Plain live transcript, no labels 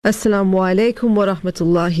Assalamu alaikum wa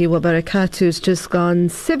rahmatullahi wa barakatuh. It's just gone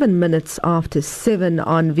 7 minutes after 7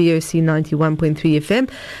 on VOC 91.3 FM.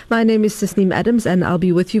 My name is Tasneem Adams and I'll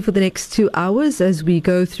be with you for the next 2 hours as we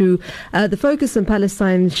go through the Focus on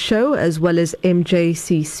Palestine show as well as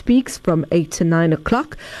Mjc Speaks from 8 to 9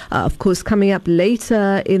 o'clock. Of course, coming up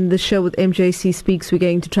later in the show with Mjc Speaks, we're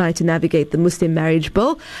going to try to navigate the Muslim marriage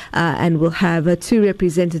bill and we'll have two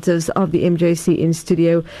representatives of the MJC in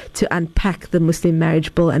studio to unpack the Muslim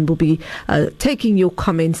marriage bill, and we'll be taking your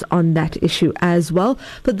comments on that issue as well.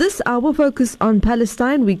 For this hour, Focus on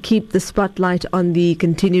Palestine, we keep the spotlight on the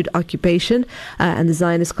continued occupation and the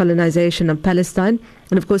Zionist colonization of Palestine.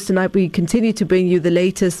 And of course, tonight we continue to bring you the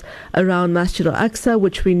latest around Masjid al-Aqsa,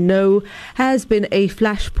 which we know has been a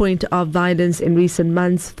flashpoint of violence in recent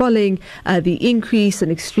months following the increase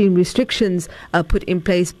in extreme restrictions put in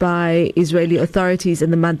place by Israeli authorities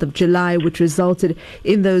in the month of July, which resulted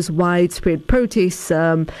in those widespread protests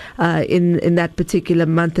in that particular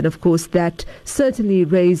month. And of course, that certainly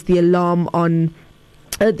raised the alarm on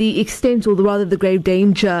the extent, or rather the grave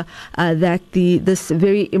danger that this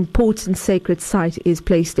very important sacred site is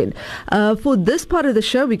placed in. For this part of the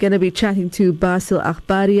show, we're going to be chatting to Basil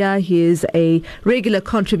Akhbaria. He is a regular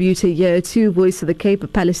contributor here to Voice of the Cape, a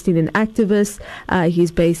Palestinian activist.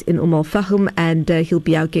 He's based in Al-Fahm, and he'll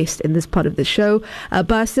be our guest in this part of the show.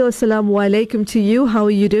 Basil, assalamu alaikum to you. How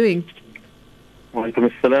are you doing? Wa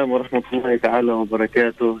alaikum assalam wa rahmatullahi ta'ala wa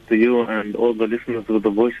barakatuh to you and all the listeners of the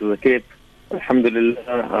Voice of the Cape.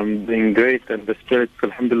 Alhamdulillah, I'm doing great, and the spirits,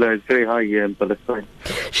 alhamdulillah, is very high here in Palestine.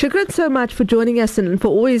 Shukran so much for joining us and for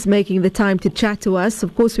always making the time to chat to us.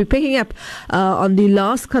 Of course, we're picking up on the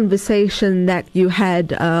last conversation that you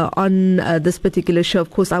had on this particular show. Of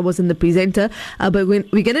course, I wasn't the presenter, but we're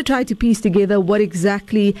going to try to piece together what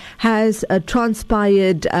exactly has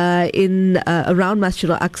transpired in around Masjid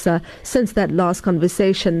al-Aqsa since that last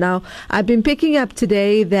conversation. Now, I've been picking up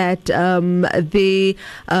today that the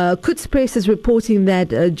Quds Press is reporting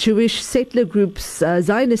that Jewish settler groups,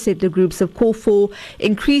 Zionist settler groups, have called for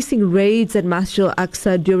increasing raids at Masjid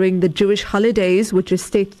al-Aqsa during the Jewish holidays, which is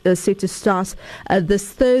set to start this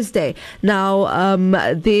Thursday. Now,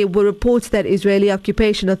 there were reports that Israeli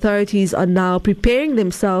occupation authorities are now preparing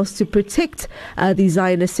themselves to protect the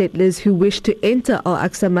Zionist settlers who wish to enter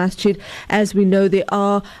Al-Aqsa Masjid. As we know, there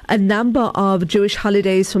are a number of Jewish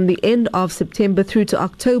holidays from the end of September through to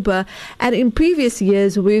October, and in previous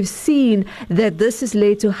years we've seen that this has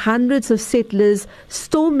led to hundreds of settlers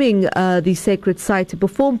storming the sacred site to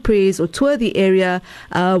perform prayers or tour the area,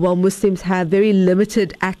 while Muslims have very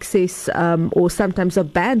limited access or sometimes are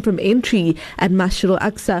banned from entry at Masjid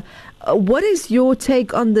al-Aqsa. What is your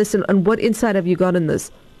take on this, and what insight have you got on this?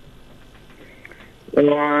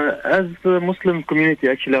 As the Muslim community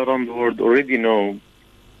actually around the world already know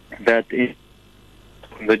that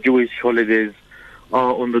the Jewish holidays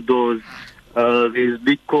are on the doors. There's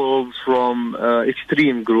big calls from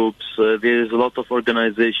extreme groups. There's a lot of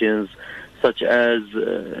organizations such as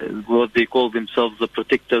what they call themselves the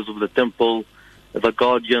protectors of the temple, the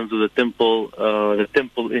guardians of the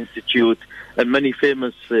Temple Institute, and many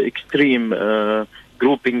famous extreme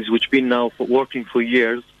groupings which been now working for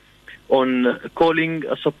years on calling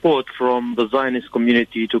a support from the Zionist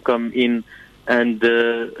community to come in and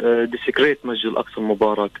desecrate Masjid al-Aqsa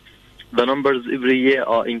Mubarak. The numbers every year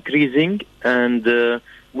are increasing, and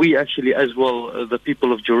we actually as well, the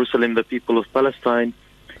people of Jerusalem, the people of Palestine,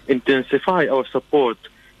 intensify our support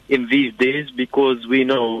in these days because we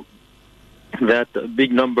know that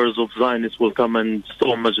big numbers of Zionists will come and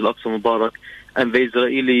storm Masjid al-Aqsa Mubarak, and the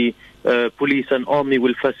Israeli police and army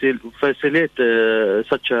will facilitate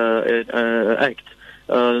such an act.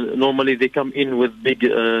 Normally they come in with big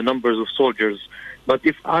numbers of soldiers. But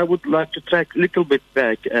if I would like to track a little bit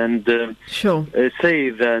back and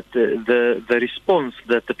say that the response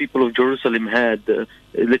that the people of Jerusalem had,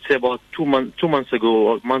 let's say about 2 months ago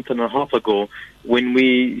or a month and a half ago, when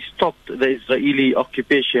we stopped the Israeli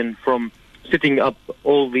occupation from setting up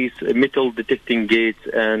all these metal detecting gates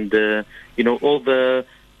and all the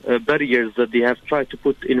barriers that they have tried to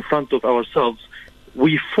put in front of ourselves,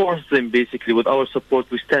 we forced them basically with our support.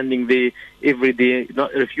 We're standing there every day,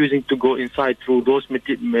 not refusing to go inside through those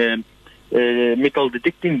metal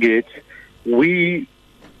detecting gates. We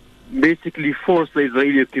basically forced the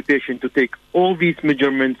Israeli occupation to take all these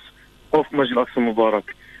measurements of Masjid al-Aqsa Mubarak.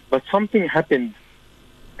 But something happened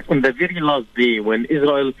on the very last day when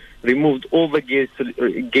Israel removed all the gates,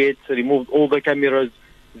 removed all the cameras.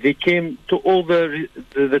 They came to all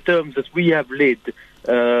the terms that we have laid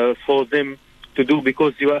for them to do,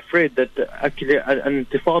 because you are afraid that actually an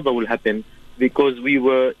intifada will happen, because we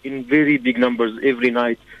were in very big numbers every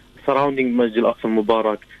night surrounding Masjid al-Aqsa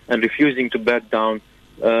Mubarak, and refusing to back down,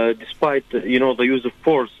 despite the use of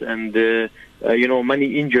force and many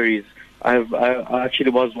injuries. I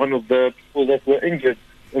actually was one of the people that were injured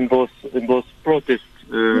in those protests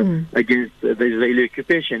against the Israeli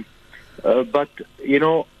occupation. But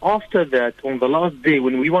after that, on the last day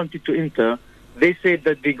when we wanted to enter, they said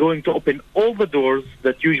that they're going to open all the doors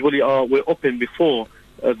that usually were open before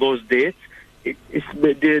those dates. But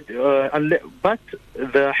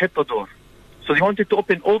the Hitta door. So they wanted to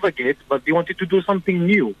open all the gates, but they wanted to do something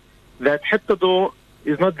new. That Hitta door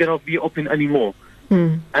is not going to be open anymore.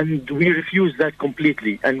 And we refused that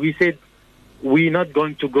completely. And we said, we're not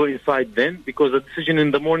going to go inside then, because the decision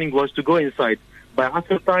in the morning was to go inside. By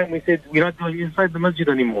after time, we said, we're not going inside the masjid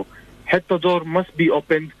anymore. Hitta door must be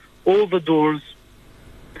opened. All the doors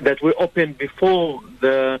that were opened before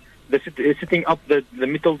the setting up the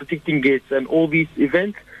metal detecting gates and all these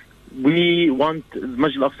events, we want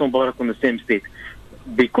Masjid al-Aqsa Mubarak on the same state.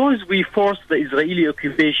 Because we forced the Israeli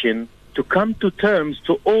occupation to come to terms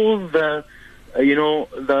to all the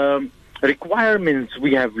the requirements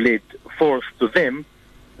we have laid forth to them,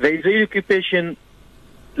 the Israeli occupation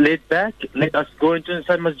laid back, let us go into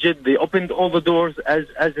inside masjid. They opened all the doors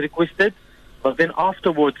as requested, but then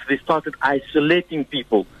afterwards they started isolating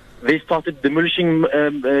people. They started demolishing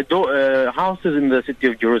houses in the city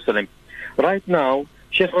of Jerusalem. Right now,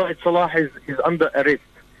 Sheikh Raed Salah is under arrest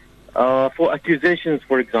for accusations,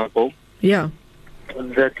 for example,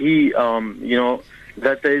 that he,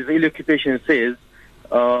 that the Israeli occupation says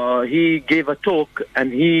he gave a talk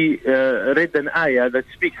and he read an ayah that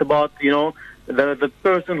speaks about, the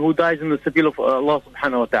person who dies in the sabil of Allah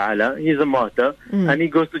subhanahu wa ta'ala, he's a martyr, and he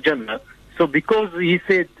goes to Jannah. So because he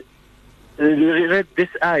said, read this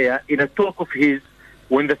ayah in a talk of his,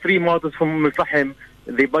 when the three martyrs from Al-Fahim,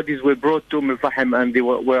 their bodies were brought to Al-Fahim and they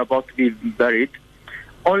were about to be buried,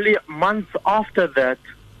 only months after that,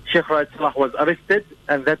 Sheikh Raed Salah was arrested,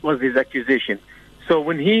 and that was his accusation. So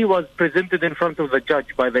when he was presented in front of the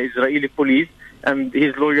judge by the Israeli police, and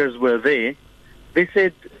his lawyers were there, they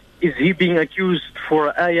said, is he being accused for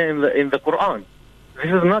an ayah in the Quran? This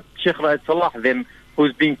is not Sheikh Raed Salah then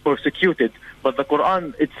who's being persecuted, but the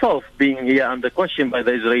Quran itself being here under question by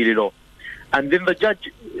the Israeli law. And then the judge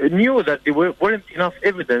knew that there weren't enough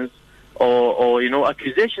evidence or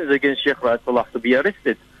accusations against Sheikh Raed Salah to be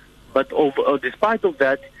arrested. But despite of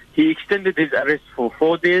that, he extended his arrest for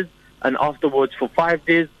 4 days, and afterwards for 5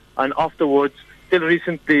 days, and afterwards, till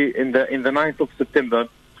recently in the 9th of September,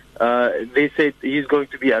 they said he's going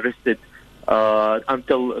to be arrested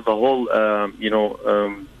until the whole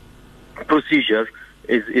procedure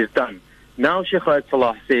is done. Now Sheikh Raed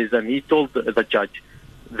Salah says, and he told the judge,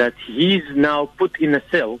 that he's now put in a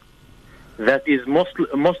cell that is most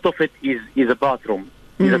of it is a bathroom,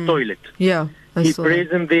 is a toilet. Yeah, he prays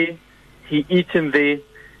in there, he eats in there,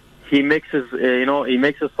 he makes his he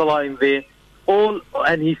makes a salah in there,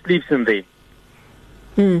 and he sleeps in there.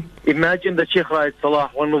 Imagine the Sheikh Raed Salah,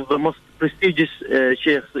 one of the most prestigious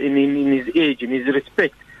sheikhs in his age, in his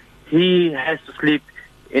respect, he has to sleep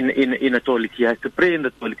in a toilet. He has to pray in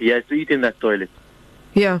the toilet. He has to eat in that toilet.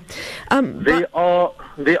 Yeah, they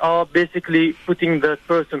are basically putting the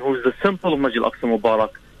person who is the symbol of Masjid al-Aqsa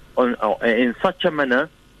Mubarak in such a manner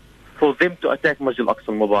for them to attack Masjid al-Aqsa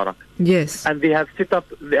Mubarak. Yes, and they have set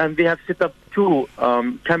up 2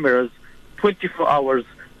 cameras, 24 hours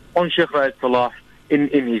on Sheikh Raed Salah in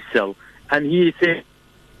his cell, and he said,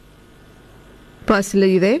 "Pastor, are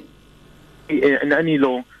you there?" In any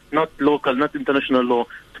law, not local, not international law,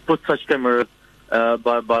 to put such cameras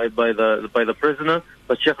by the prisoner,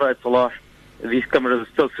 but Sheikh Raed Salah, these cameras are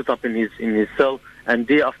still set up in his cell, and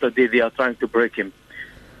day after day they are trying to break him.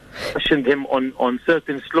 Questioned him on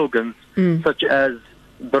certain slogans such as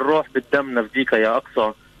 "Barruh bid-dam nafdika ya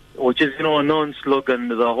Aqsa," which is a known slogan.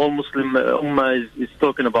 The whole Muslim Ummah is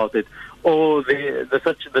talking about it. Or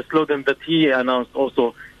the slogan that he announced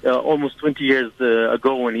also almost 20 years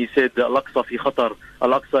ago when he said Al-Aqsa fi khatar,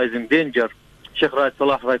 Al-Aqsa is in danger. Sheikh Raed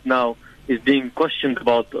Salah right now is being questioned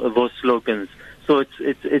about those slogans. So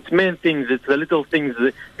it's main things, it's the little things.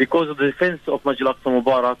 Because of the defense of Masjid al-Aqsa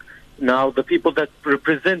Mubarak, now the people that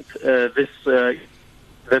represent the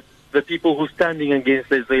people who are standing against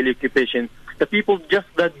the Israeli occupation, the people just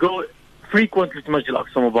that go frequently to Masjid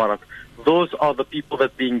al-Aqsa Mubarak, those are the people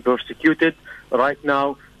that are being persecuted right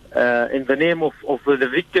now in the name of the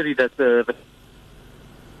victory that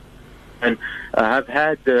have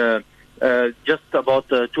had just about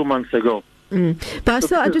 2 months ago. But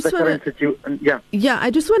so I just want to,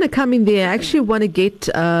 I just want to come in there. I actually want to get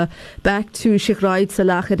back to Sheikh Raed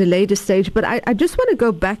Salah at a later stage, but I just want to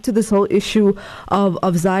go back to this whole issue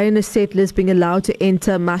of Zionist settlers being allowed to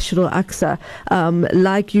enter Masjid al-Aqsa.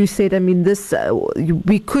 Like you said, I mean, this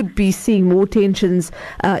we could be seeing more tensions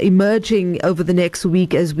emerging over the next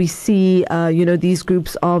week as we see, these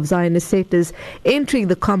groups of Zionist settlers entering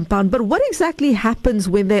the compound. But what exactly happens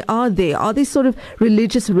when they are there? Are there sort of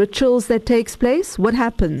religious rituals that takes place? What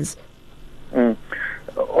happens?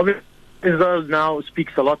 Israel now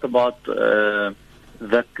speaks a lot about the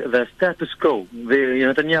status quo. You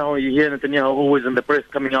hear Netanyahu always in the press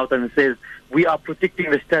coming out and says, we are protecting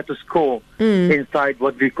the status quo inside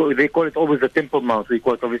what they call it always the Temple Mount. We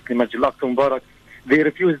call it obviously Masjid al-Aqsa Mubarak. They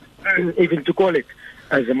refuse even to call it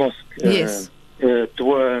as a mosque. Yes.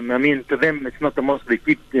 To them, it's not a mosque. They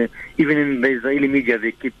keep, even in the Israeli media,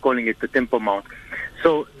 they keep calling it the Temple Mount.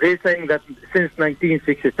 So they're saying that since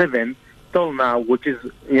 1967 till now, which is,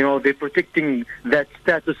 they're protecting that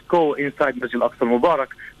status quo inside Masjid al-Aqsa Mubarak,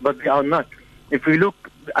 but they are not. If we look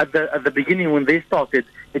at the beginning when they started,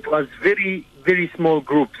 it was very, very small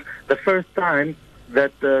groups. The first time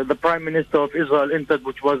that the Prime Minister of Israel entered,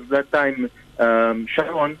 which was that time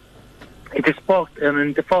Sharon, it sparked an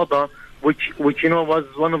intifada, which was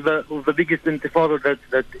one of the biggest intifada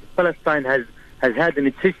that Palestine has had in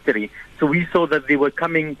its history. So we saw that they were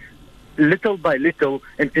coming little by little,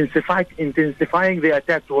 intensifying the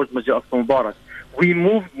attack towards Masjid al-Aqsa Mubarak. We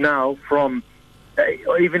moved now from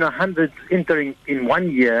even 100 entering in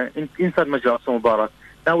 1 year inside Masjid al-Aqsa Mubarak.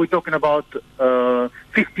 Now we're talking about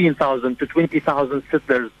 15,000 to 20,000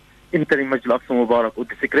 settlers entering Masjid al-Aqsa Mubarak or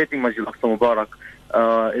desecrating Masjid al-Aqsa Mubarak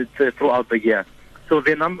throughout the year. So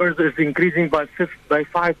the numbers is increasing by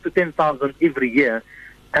 5 to 10,000 every year.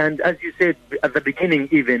 And as you said at the beginning,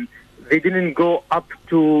 even they didn't go up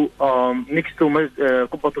to next to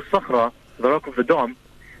Qubbat al-Sakhra, the Rock of the Dome,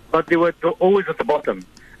 but they were always at the bottom.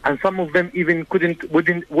 And some of them even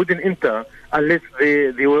wouldn't enter unless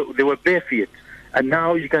they were bare feet. And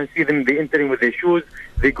now you can see them, they entering with their shoes.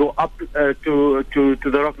 They go up to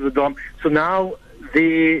the Rock of the Dome. So now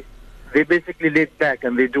they basically laid back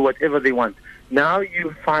and they do whatever they want. Now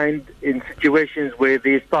you find in situations where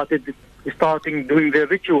they starting doing their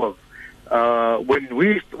rituals. When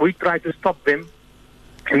we try to stop them,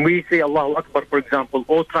 and we say Allahu Akbar, for example,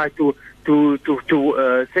 or try to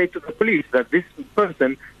say to the police that this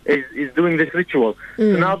person is doing this ritual.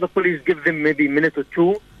 So now the police give them maybe a minute or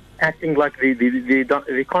two, acting like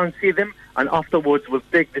they can't see them, and afterwards will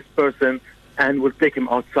take this person and will take him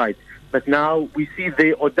outside. But now we see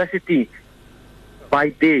the audacity by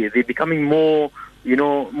day. They're becoming more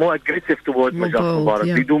aggressive towards Masjid al-Mubarak.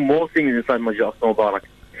 Yeah. They do more things inside Masjid al-Mubarak.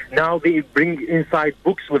 Now they bring inside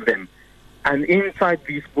books with them. And inside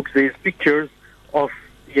these books there's pictures of,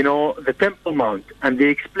 the Temple Mount. And they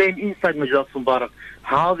explain inside Masjid al-Mubarak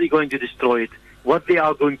how they're going to destroy it, what they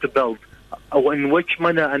are going to build, in which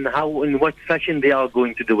manner and in what fashion they are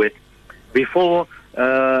going to do it. Before,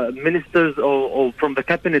 ministers or from the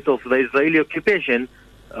cabinet of the Israeli occupation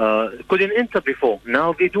couldn't enter before.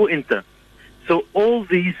 Now they do enter. So all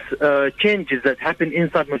these changes that happen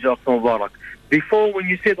inside Masjid al-Mubarak. Before, when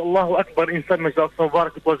you said Allahu Akbar inside Masjid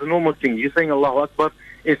al-Mubarak, it was a normal thing. You're saying Allahu Akbar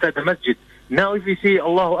inside the masjid. Now if you say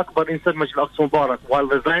Allahu Akbar inside Masjid al-Mubarak while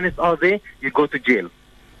the Zionists are there, you go to jail.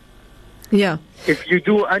 Yeah. If you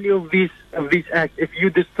do any of these acts, if you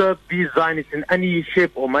disturb these Zionists in any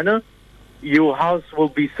shape or manner, your house will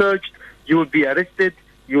be searched, you will be arrested,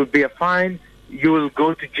 you will be fined, you will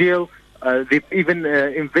go to jail. They've even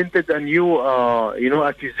invented a new,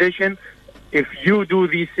 accusation. If you do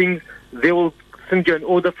these things, they will send you an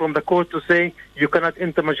order from the court to say you cannot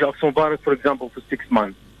enter Masjid al-Mubarak, for example, for 6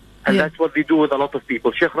 months. And that's what they do with a lot of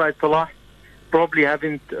people. Sheikh Raed Salah probably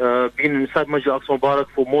haven't been inside Masjid al-Mubarak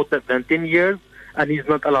for more than 10 years, and he's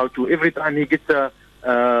not allowed to. Every time he gets a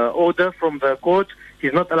order from the court,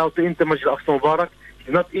 he's not allowed to enter Masjid al-Mubarak.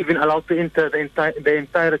 He's not even allowed to enter the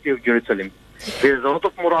entirety of Jerusalem. There's a lot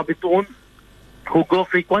of Murabitun who go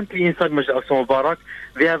frequently inside Masjid al-Mubarak.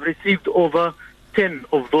 They have received over 10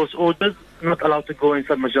 of those orders, not allowed to go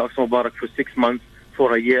inside Masjid al-Mubarak for 6 months,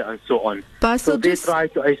 for a year, and so on. So they try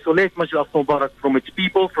to isolate Masjid al-Mubarak from its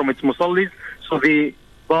people, from its musallis, so they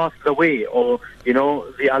pass the way, or,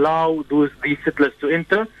 they allow these settlers to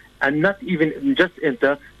enter, and not even just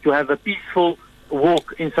enter, to have a peaceful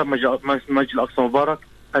walk inside Masjid al-Mubarak,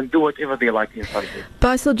 and do whatever they like inside it.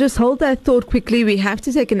 Basil, just hold that thought quickly. We have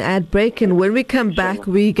to take an ad break, and when we come back,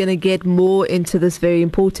 we're going to get more into this very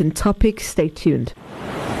important topic. Stay tuned.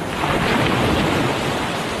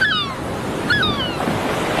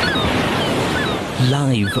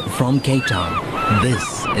 Live from Cape Town, this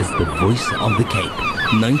is the Voice of the Cape,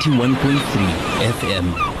 91.3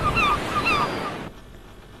 FM.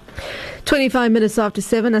 25 minutes after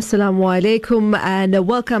 7, Assalamu alaikum, and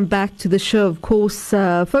welcome back to the show. Of course,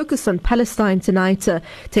 focus on Palestine tonight,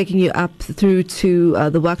 taking you up through to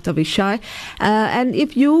the Waqt of Isha. And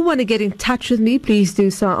if you want to get in touch with me, please do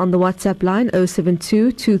so on the WhatsApp line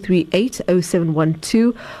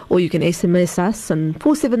 072-238-0712, or you can SMS us on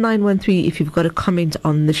 47913 if you've got a comment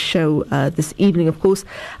on the show this evening. Of course,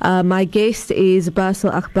 my guest is Basil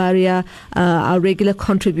Akhbaria, our regular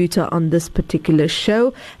contributor on this particular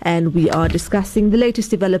show, and we are discussing the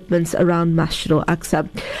latest developments around Masjid al-Aqsa.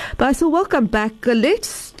 Basil, welcome back.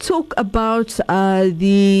 Let's talk about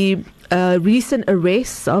the recent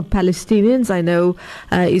arrests of Palestinians. I know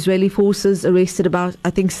Israeli forces arrested about,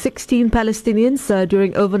 I think, 16 Palestinians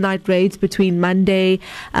during overnight raids between Monday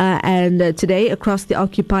and today across the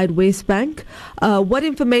occupied West Bank. What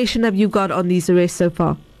information have you got on these arrests so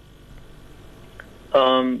far?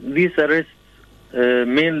 These arrests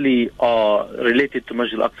mainly are related to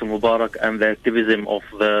Masjid al-Aqsa Mubarak and the activism of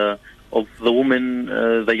the women,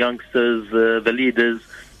 the youngsters, the leaders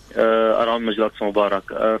around Masjid al-Aqsa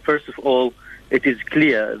Mubarak. First of all, it is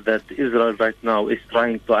clear that Israel right now is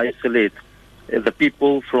trying to isolate the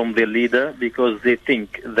people from their leader because they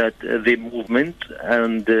think that the movement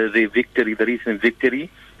and the victory, the recent victory,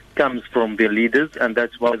 comes from their leaders, and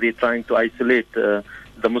that's why they're trying to isolate the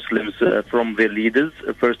Muslims from their leaders,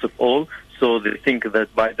 first of all. So they think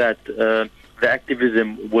that by that the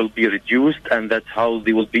activism will be reduced, and that's how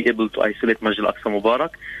they will be able to isolate Masjid al-Aqsa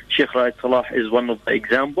Mubarak. Sheikh Raed Salah is one of the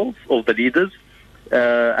examples of the leaders,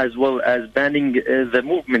 as well as banning the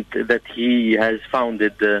movement that he has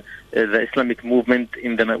founded, the Islamic movement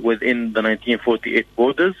within the 1948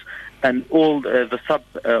 borders, and all the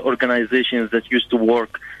sub-organizations that used to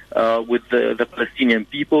work with the Palestinian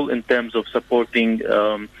people in terms of supporting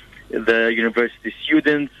the university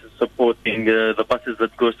students, supporting the buses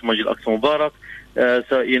that goes to Masjid al-Aqsa Mubarak.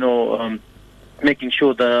 Making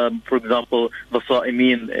sure that, for example, the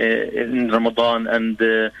Sa'imeen in Ramadan and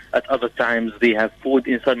at other times they have food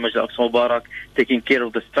inside Masjid al-Aqsa Mubarak, taking care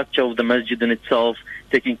of the structure of the masjid in itself,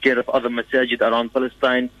 taking care of other masajid around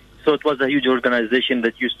Palestine. So it was a huge organization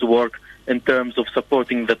that used to work in terms of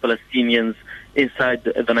supporting the Palestinians inside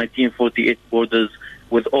the 1948 borders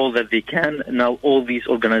with all that they can. Now all these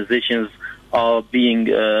organizations are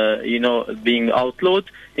being outlawed,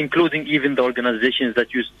 including even the organizations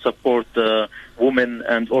that used to support women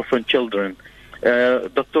and orphan children.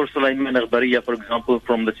 Dr. Sulaiman Akhbariya, for example,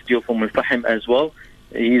 from the city of Al-Fahim as well.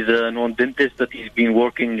 He's a known dentist that he's been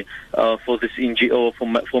working for this NGO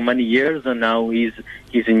for many years, and now he's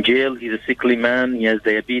in jail. He's a sickly man. He has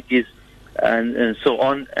diabetes and so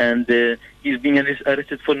on, and he's being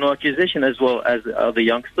arrested for no accusation, as well as other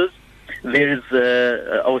youngsters. There is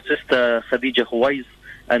our sister Khadija Huwais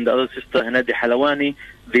and the other sister Hanadi Halawani.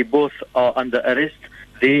 They both are under arrest.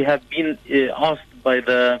 They have been asked by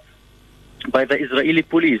the Israeli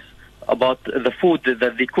police about the food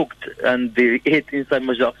that they cooked and they ate inside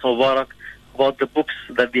Masjid al-Aqsa Mubarak, about the books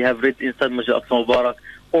that they have read inside Masjid al-Aqsa Mubarak.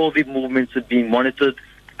 All the movements are being monitored,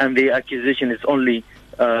 and the accusation is only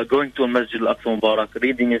going to a Masjid al-Aqsa Mubarak,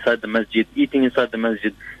 reading inside the masjid, eating inside the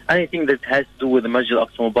masjid. Anything that has to do with the Masjid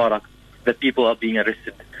al-Aqsa Mubarak, the people are being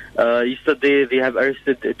arrested. Yesterday they have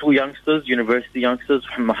arrested two youngsters, university youngsters,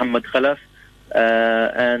 Muhammad Khalaf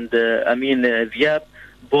and Amin Diab.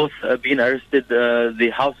 Both being arrested.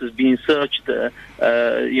 The house is being searched.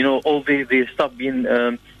 All the stuff being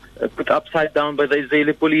put upside down by the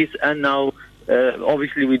Israeli police, and now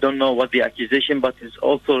obviously we don't know what the accusation, but it's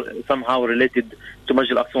also somehow related to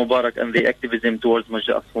Masjid al-Aqsa Mubarak and the activism towards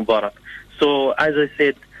Masjid al-Aqsa Mubarak. So as I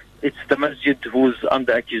said, it's the masjid who's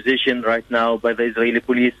under accusation right now by the Israeli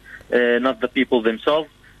police, not the people themselves.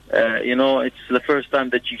 It's the first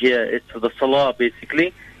time that you hear it's the salah,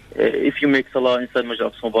 basically. If you make salah inside Masjid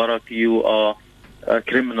al-Aqsa Mubarak, you are a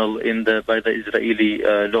criminal by the Israeli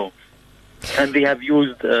law. And they have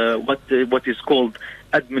used what is called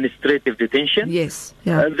administrative detention. Yes.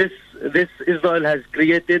 Yeah. This Israel has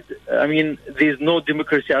created. I mean, there's no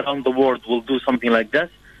democracy around the world will do something like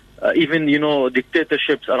that. Even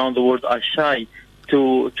dictatorships around the world are shy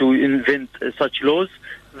to invent such laws.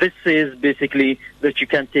 This is basically that you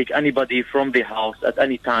can take anybody from the house at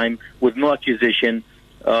any time with no accusation,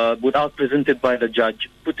 without presented by the judge,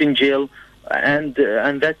 put in jail, and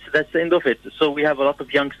that's the end of it. So we have a lot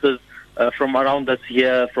of youngsters from around us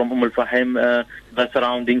here, from Al-Fahim, the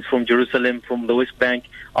surroundings, from Jerusalem, from the West Bank,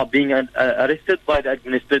 are being arrested by the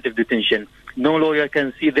administrative detention. No lawyer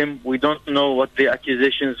can see them. We don't know what the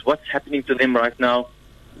accusations, what's happening to them right now.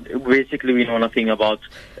 basically we know nothing about,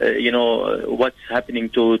 what's happening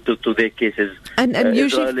to their cases. And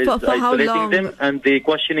usually for how long? Them, and they're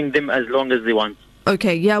questioning them as long as they want.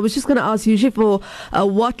 Okay, yeah, I was just going to ask, usually for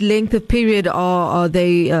what length of period are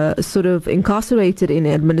they sort of incarcerated in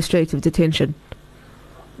administrative detention?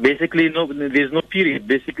 Basically, there's no period.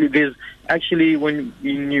 Basically, there's actually when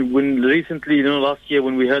recently, last year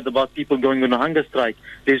when we heard about people going on a hunger strike,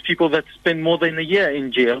 there's people that spend more than a year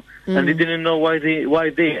in jail and they didn't know why they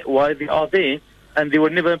are there, and they were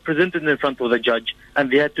never presented in front of the judge, and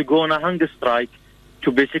they had to go on a hunger strike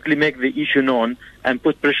to basically make the issue known and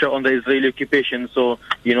put pressure on the Israeli occupation. So,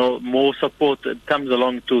 more support comes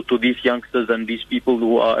along to these youngsters and these people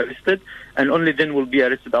who are arrested, and only then will be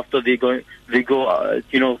arrested after they go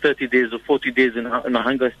 30 days or 40 days in a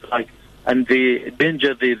hunger strike, and they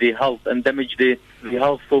danger their health and damage their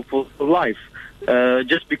health for life,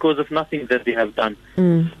 just because of nothing that they have done.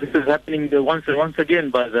 This is happening once again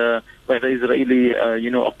by the Israeli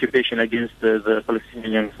occupation against the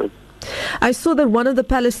Palestinian youngsters. I saw that one of the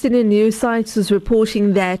Palestinian news sites was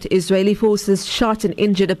reporting that Israeli forces shot and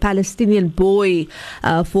injured a Palestinian boy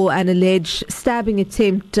for an alleged stabbing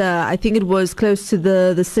attempt. I think it was close to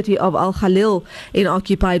the city of Al Khalil in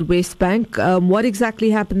occupied West Bank. What exactly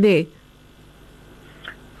happened there?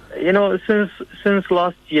 Since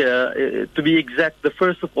last year, to be exact, the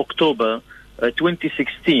 1st of October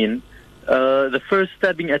 2016, the first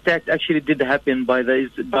stabbing attack actually did happen by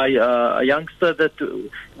a youngster that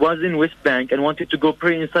was in West Bank and wanted to go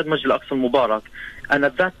pray inside Masjid al-Aqsa al-Mubarak. And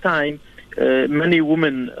at that time, many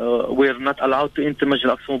women were not allowed to enter Masjid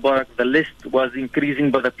al-Aqsa al-Mubarak. The list was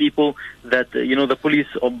increasing by the people that, the police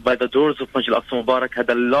by the doors of Masjid al-Aqsa al-Mubarak had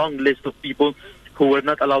a long list of people who were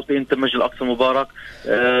not allowed to enter Masjid al-Aqsa al-Mubarak.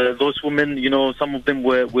 Those women, some of them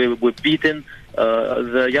were beaten.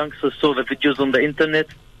 The youngsters saw the videos on the internet.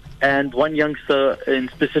 And one youngster in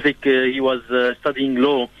specific, he was studying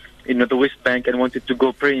law in the West Bank and wanted to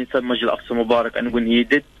go pray inside Masjid al-Aqsa al-Mubarak. And when he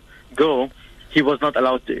did go, he was not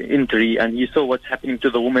allowed to entry, and he saw what's happening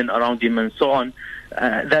to the women around him and so on.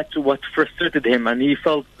 That's what frustrated him, and he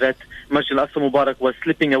felt that Masjid al-Aqsa al-Mubarak was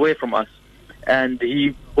slipping away from us. And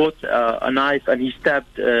he bought a knife and he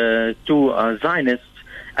stabbed two Zionists.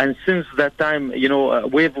 And since that time, a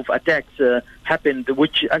wave of attacks happened,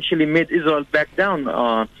 which actually made Israel back down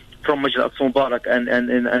from Masjid al-Aqsa al-Mubarak,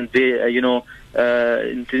 and they,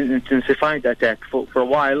 intensified the attack for a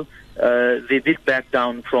while. They did back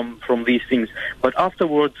down from these things. But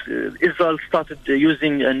afterwards, Israel started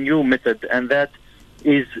using a new method, and that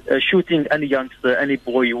is shooting any youngster, any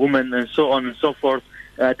boy, woman, and so on and so forth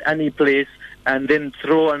at any place, and then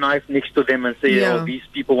throw a knife next to them and say, oh, these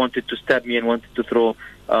people wanted to stab me and wanted to throw,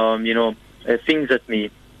 things at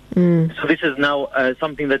me. So this is now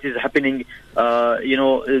something that is happening,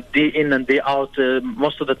 day in and day out.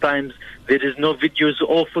 Most of the times there is no videos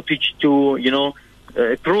or footage to,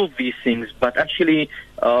 prove these things. But actually,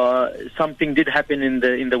 something did happen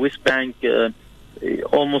in the West Bank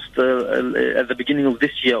almost at the beginning of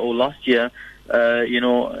this year or last year.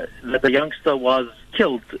 That the youngster was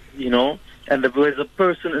killed, and there was a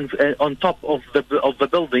person on top of the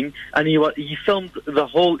building, and he filmed the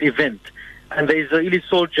whole event. And the Israeli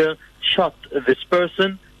soldier shot this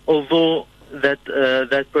person, although that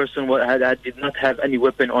person did not have any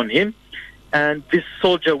weapon on him. And this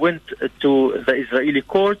soldier went to the Israeli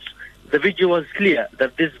courts. The video was clear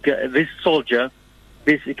that this soldier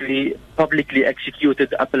basically publicly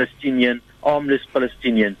executed a armless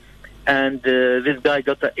Palestinian. And this guy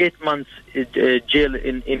got 8 months jail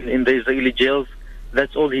in the Israeli jails.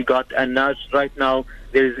 That's all he got. And now, right now,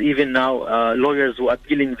 there is even now lawyers who are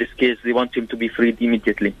appealing this case. They want him to be freed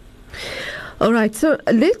immediately. All right, so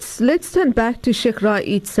let's turn back to Sheikh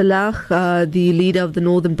Raed Salah, the leader of the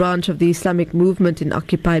northern branch of the Islamic movement in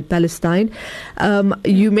occupied Palestine.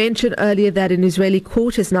 You mentioned earlier that an Israeli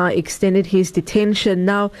court has now extended his detention.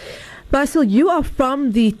 Now, Basil, you are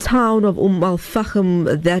from the town of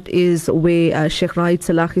al-Fahm, that is where Sheikh Raed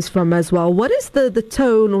Salah is from as well. What is the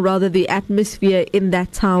tone, or rather the atmosphere in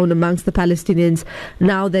that town amongst the Palestinians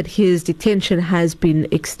now that his detention has been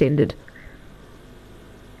extended?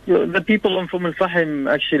 The people from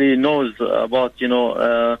al-Fahm actually knows about,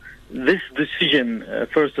 this decision,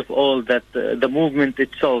 first of all, that the movement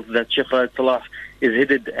itself, that Sheikh Raed Salah is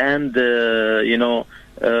headed and,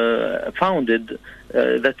 founded,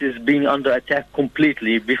 that is being under attack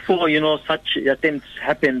completely. Before, such attempts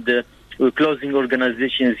happened, closing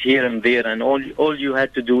organizations here and there, and all you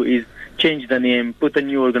had to do is change the name, put a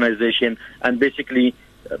new organization, and basically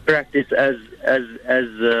practice as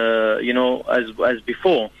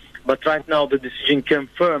before. But right now the decision came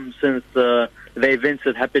firm since the events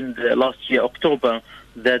that happened last year, October,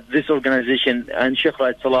 that this organization and Sheikh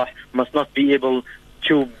Raed Salah must not be able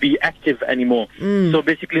to be active anymore. So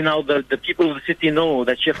basically now the people of the city know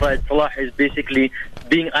that Sheikh Raed Salah is basically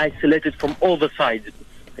being isolated from all the sides.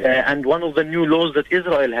 And one of the new laws that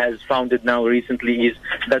Israel has founded now recently is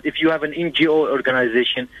that if you have an NGO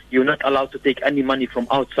organization, you're not allowed to take any money from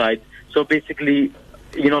outside. So basically,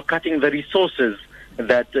 cutting the resources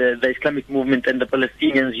that the Islamic movement and the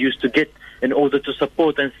Palestinians used to get in order to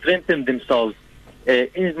support and strengthen themselves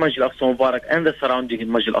in Masjid al-Aqsa Mubarak and the surrounding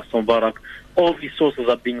in Masjid al-Aqsa Mubarak. All these sources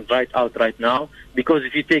are being dried out right now, because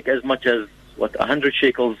if you take as much as 100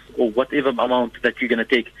 shekels or whatever amount that you're going to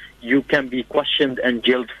take, you can be questioned and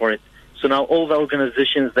jailed for it. So now all the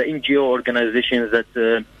organizations, the NGO organizations that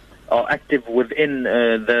are active within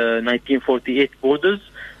the 1948 borders,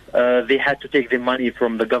 they had to take their money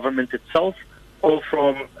from the government itself or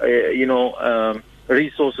from,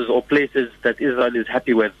 resources or places that Israel is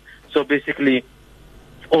happy with. So basically,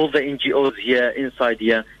 all the NGOs here, inside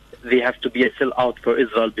here, they have to be a sell-out for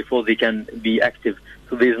Israel before they can be active.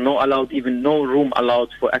 So there's no room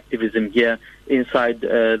allowed for activism here inside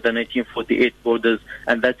the 1948 borders,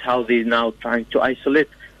 and that's how they're now trying to isolate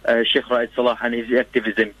Sheikh Raed Salah and his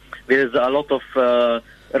activism. There's a lot of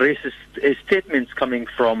racist statements coming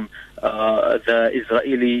from the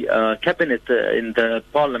Israeli cabinet in the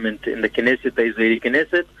parliament, in the Knesset, the Israeli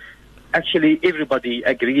Knesset. Actually, everybody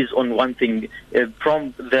agrees on one thing,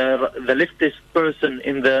 from the leftist person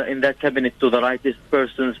in that cabinet to the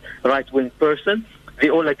right-wing person. They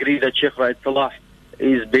all agree that Sheikh Raed Salah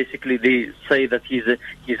is basically, they say that he's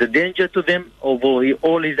a danger to them, although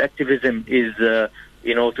all his activism is, to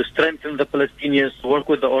strengthen the Palestinians, to work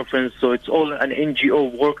with the orphans. So it's all an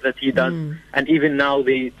NGO work that he does. And even now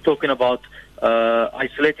they're talking about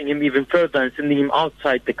isolating him even further and sending him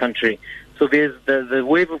outside the country. So there's the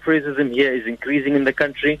wave of racism here is increasing in the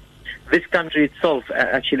country. This country itself,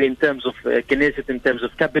 actually, in terms of Knesset, in terms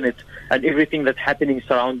of cabinet, and everything that's happening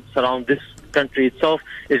surround this country itself,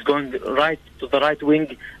 is going right to the right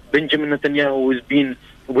wing. Benjamin Netanyahu has been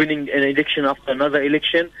winning an election after another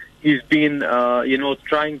election. He's been,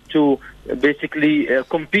 trying to basically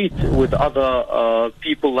compete with other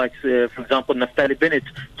people, like, for example, Naftali Bennett,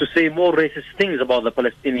 to say more racist things about the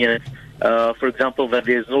Palestinians. For example, that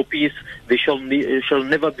there is no peace. There shall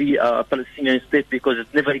never be a Palestinian state because it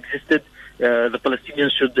never existed. The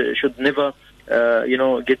Palestinians should never,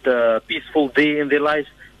 get a peaceful day in their lives.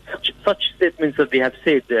 Such statements that they have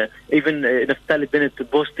said. Even Naftali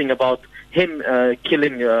Bennett boasting about him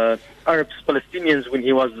killing Arabs, Palestinians when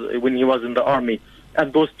he was in the army,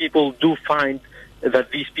 and those people do find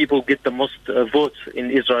that these people get the most votes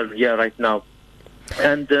in Israel here right now.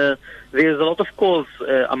 And there's a lot of calls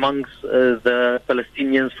amongst the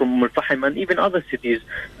Palestinians from Al-Fahim and even other cities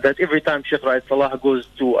that every time Sheikh Raed Salah goes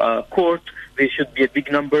to court, there should be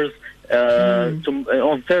big numbers.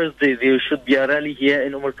 On Thursday, there should be a rally here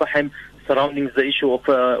in Al-Fahim surrounding the issue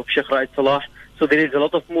of Sheikh Raed Salah. So there is a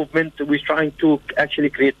lot of movement. We're trying to actually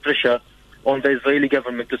create pressure on the Israeli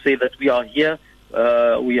government to say that we are here,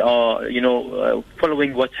 we are,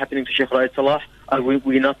 following what's happening to Sheikh Raed Salah, and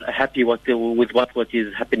we're not happy with what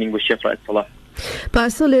is happening with Sheikh Raed Salah.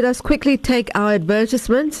 Pastor, let us quickly take our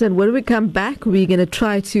advertisements, and when we come back, we're going to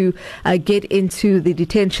try to get into the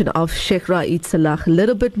detention of Sheikh Raed Salah a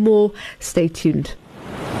little bit more. Stay tuned.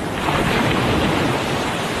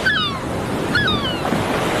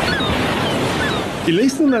 Jy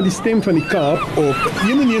luister na die stem van die Kaap op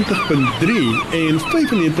 91.3 en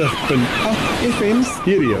 95.8 FM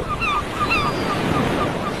stereo.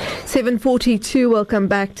 7:42. Welcome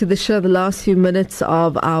back to the show. The last few minutes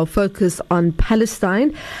of our focus on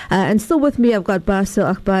Palestine, and still with me I've got Basil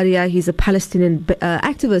Akhbaria. He's a Palestinian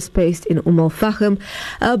activist based in Al-Fahim.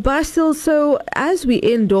 Basil, so as we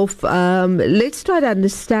end off, let's try to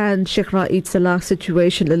understand Sheikh Raed Salah's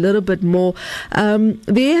situation a little bit more.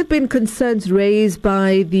 There have been concerns raised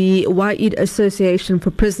by the Wa'id Association for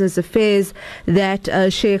Prisoners Affairs that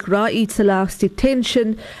Sheikh Raed Salah's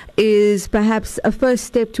detention is perhaps a first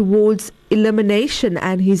step towards elimination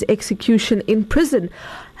and his execution in prison.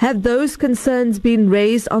 Have those concerns been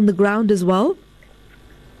raised on the ground as well?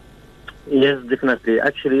 Yes, definitely.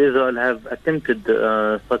 Actually, Israel have attempted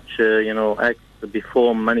such acts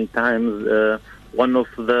before many times. One of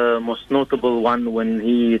the most notable one when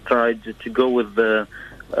he tried to go with the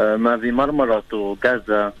Mavi Marmara to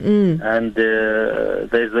Gaza, and the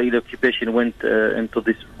Israeli occupation went into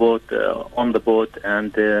this boat, on the boat,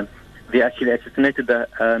 and they actually assassinated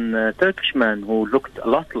a Turkish man who looked a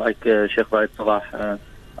lot like Sheikh Raed Salah.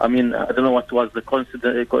 I don't know what was the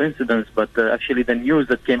coincidence, but actually the news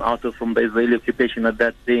that came out from the Israeli occupation at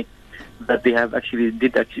that day that they have actually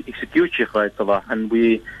execute Sheikh Raed Salah, and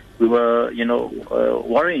we were,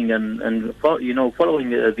 worrying and following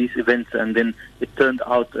these events, and then it turned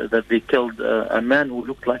out that they killed a man who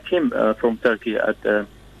looked like him from Turkey at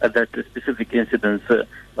that specific incident.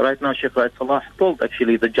 Right now, Sheikh Raed Salah told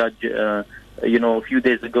actually the judge, a few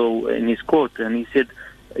days ago in his court, and he said,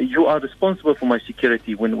 "You are responsible for my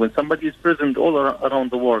security. When somebody is prisoned all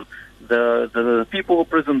around the world, the people who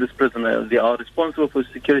prison this prisoner, they are responsible for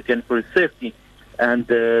his security and for his safety." And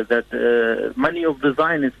that many of the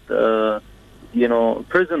Zionist,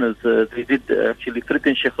 prisoners, they did actually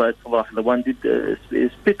threaten Sheikh Raed Salah. The one did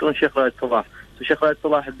spit on Sheikh Raed Salah. So Sheikh Raed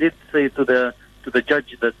Salah did say to the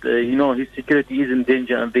judge that his security is in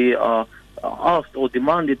danger, and they are asked or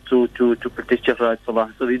demanded to protect Sheikh Raed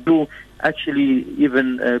Salah. So they do actually even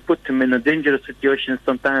put him in a dangerous situation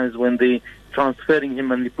sometimes when they transferring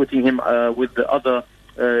him and putting him with the other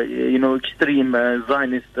extreme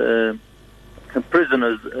Zionist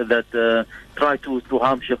prisoners that try to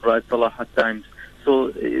harm Sheikh Raed Salah at times. So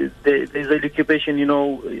there's an occupation,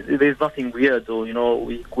 there's nothing weird, or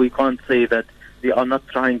we can't say that they are not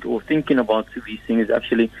trying or thinking about these things.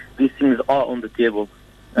 Actually, these things are on the table.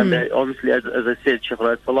 And obviously, as I said, Sheikh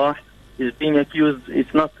Raed Salah is being accused.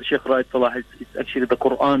 It's not Sheikh Raed Salah, it's actually the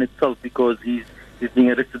Quran itself, because he's being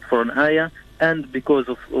arrested for an ayah and because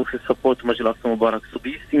of his support to Masjid al-Aqsa Mubarak. So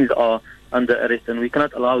these things are under arrest, and we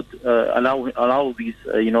cannot allow these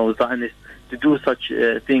Zionists to do such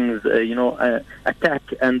things, attack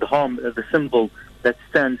and harm the symbol that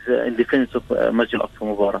stands in defense of Masjid al-Aqsa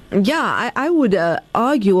Mubarak. Yeah, I would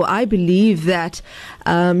argue, I believe that,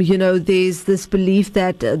 there's this belief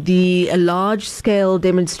that the large-scale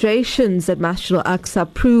demonstrations at Masjid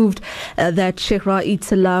al-Aqsa proved that Sheikh Raed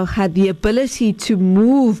Salah had the ability to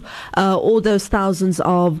move all those thousands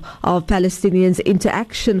of Palestinians into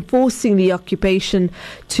action, forcing the occupation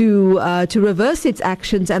to reverse its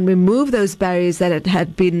actions and remove those barriers that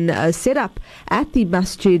had been set up at the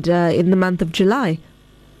masjid in the month of July.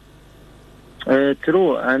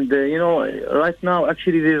 True, and right now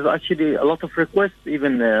actually there's actually a lot of requests.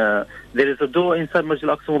 Even there is a door inside Masjid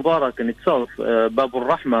al-Aqsa Mubarak in itself, Bab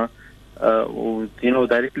al-Rahma,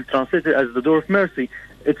 directly translated as the door of mercy.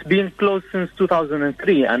 It's been closed since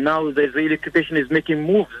 2003, and now the Israeli occupation is making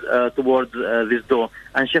moves towards this door.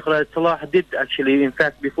 And Sheikh Raed Salah did actually, in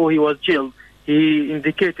fact, before he was jailed, he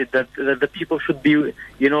indicated that the people should be,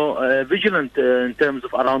 vigilant in terms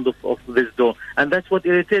of around of this door. And that's what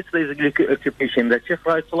irritates the Israeli occupation, that Sheikh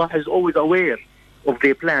Raed Salah is always aware of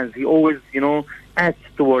their plans. He always, acts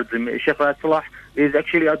towards them. Sheikh Raed Salah is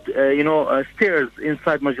actually at, stairs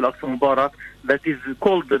inside Masjid al-Aqsa Mubarak that is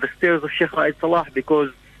called the stairs of Sheikh Raed Salah,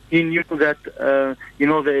 because he knew that, the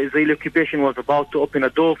Israeli occupation was about to open a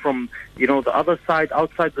door from, the other side,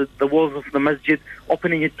 outside the walls of the masjid,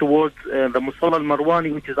 opening it towards the Musalla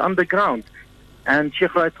al-Marwani, which is underground. And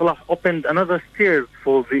Sheikh Raed Salah opened another stairs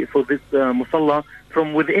for this Musalla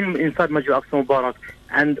from within, inside Masjid al-Aqsa Mubarak,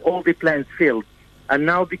 and all the plans failed. And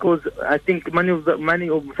now, because I think many of the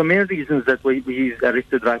main reasons that he's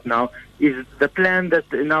arrested right now is the plan that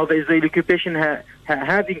now the Israeli occupation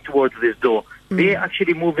having towards this door. They're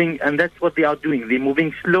actually moving, and that's what they are doing. They're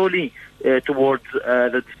moving slowly towards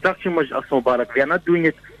the destruction of Masjid al-Aqsa Mubarak. They are not doing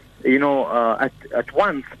it, at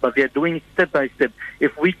once, but they are doing it step by step.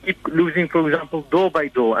 If we keep losing, for example, door by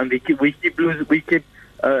door, and we keep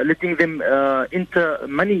letting them enter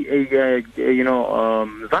many,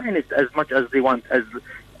 Zionists as much as they want,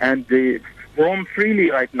 and they roam freely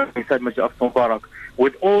right now inside Masjid al-Aqsa Mubarak,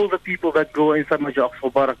 with all the people that go inside Masjid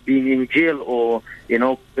al-Aqsa Mubarak being in jail or,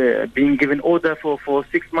 being given order for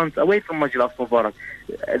 6 months away from Masjid al-Aqsa Mubarak.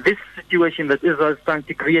 This situation that Israel is trying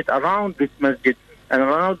to create around this masjid and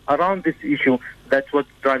around this issue, that's what's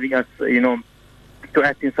driving us, to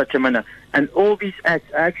act in such a manner. And all these acts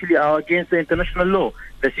actually are against the international law.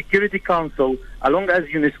 The Security Council, along as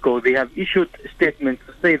UNESCO, they have issued statements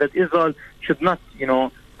to say that Israel should not,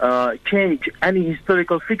 change any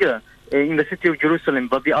historical figure in the city of Jerusalem,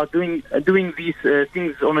 but they are doing these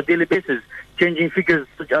things on a daily basis, changing figures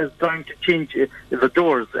such as trying to change the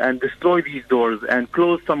doors and destroy these doors and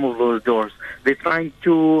close some of those doors. They're trying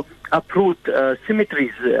to uproot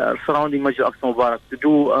cemeteries surrounding Masjid al-Aqsa Mubarak, to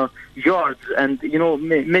do yards and,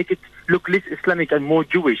 make it look less Islamic and more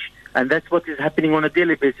Jewish. And that's what is happening on a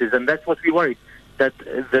daily basis, and that's what we worry, that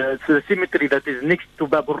the cemetery that is next to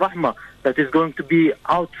Bab al-Rahma, that is going to be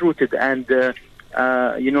outrooted, and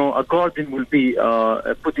a garden will be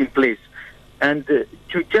put in place. And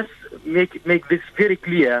to just make this very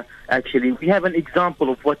clear, actually, we have an example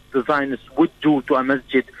of what the Zionists would do to a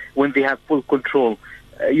masjid when they have full control.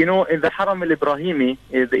 In the Haram al-Ibrahimi,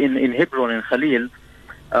 in Hebron, in Khalil,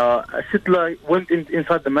 a settler went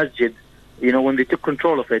inside the masjid. When they took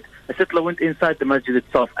control of it, a settler went inside the masjid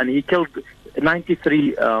itself, and he killed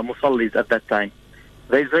 93 musallis at that time.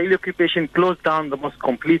 The Israeli occupation closed down the mosque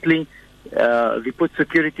completely. They put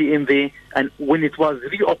security in there, and when it was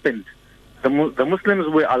reopened, the Muslims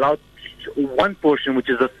were allowed one portion, which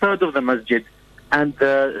is a third of the masjid, and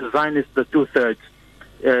the Zionists the 2/3.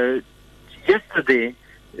 Yesterday,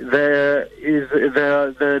 the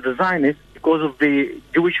Zionists, because of the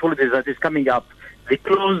Jewish holidays that is coming up, they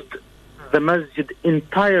closed the masjid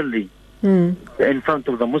entirely in front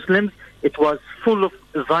of the Muslims. It was full of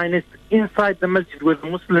Zionists inside the masjid where the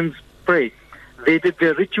Muslims pray. They did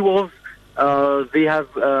their rituals. They have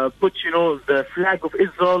put, the flag of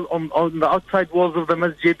Israel on the outside walls of the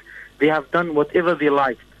masjid. They have done whatever they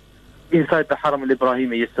liked inside the Haram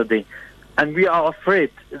al-Ibrahimi yesterday. And we are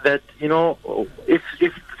afraid that,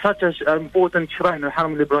 if such an important shrine,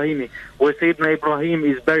 al-Haram al-Ibrahimi, where Sayyidina Ibrahim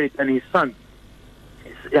is buried and his son,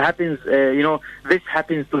 it happens, this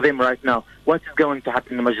happens to them right now. What is going to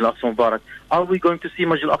happen in Masjid al-Aqsa Mubarak? Are we going to see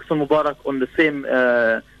Masjid al-Aqsa Mubarak on the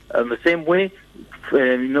same way,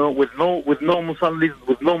 with no Musallis,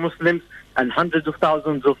 with no Muslims, and hundreds of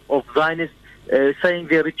thousands of Zionists saying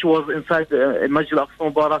their rituals inside Masjid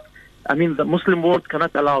al-Aqsa Mubarak? I mean, the Muslim world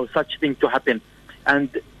cannot allow such thing to happen. And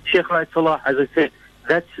Sheikh Raed Salah, as I said,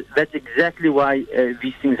 that's exactly why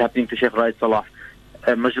these things happening to Sheikh Raed Salah.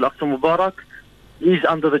 Masjid al-Aqsa Mubarak is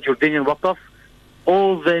under the Jordanian Waqf.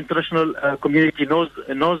 All the international community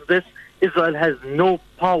knows this. Israel has no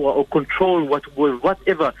power or control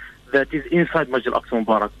whatever that is inside Masjid al-Aqsa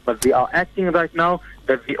Mubarak. But they are acting right now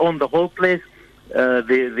that they own the whole place,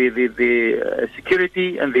 the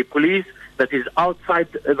security and the police that is outside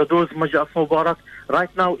the doors of Masjid al-Aqsa Mubarak.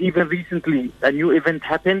 Right now, even recently, a new event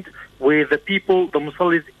happened where the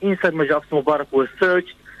Musallis inside Masjid al-Aqsa Mubarak were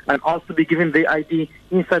searched and also be given their ID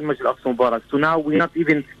inside Masjid al-Aqsa Mubarak. So now we're not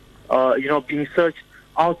even, being searched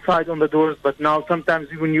outside on the doors, but now sometimes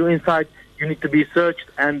when you're inside, you need to be searched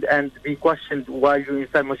and be questioned while you're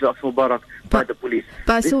inside Masjid al-Aqsa Mubarak by the police.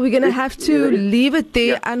 So we're going to have to leave it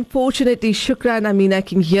there. Yeah. Unfortunately, Shukran, I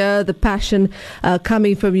can hear the passion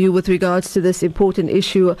coming from you with regards to this important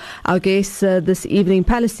issue. Our guest this evening,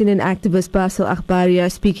 Palestinian activist Basil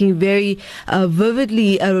Akhbaria, speaking very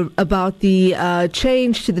vividly about the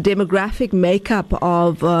change to the demographic makeup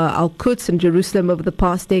of Al-Quds and Jerusalem over the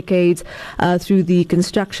past decades through the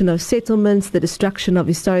construction of settlements, the destruction of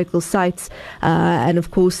historical sites, and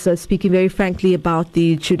of course speaking very frankly about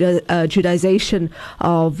the Judaization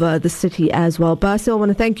of the city as well. Basil, I want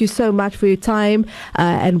to thank you so much for your time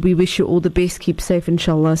and we wish you all the best. Keep safe,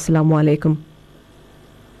 inshallah. Assalamu alaikum.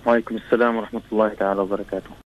 Wa alaikum assalam wa rahmatullahi ta'ala wa barakatuh.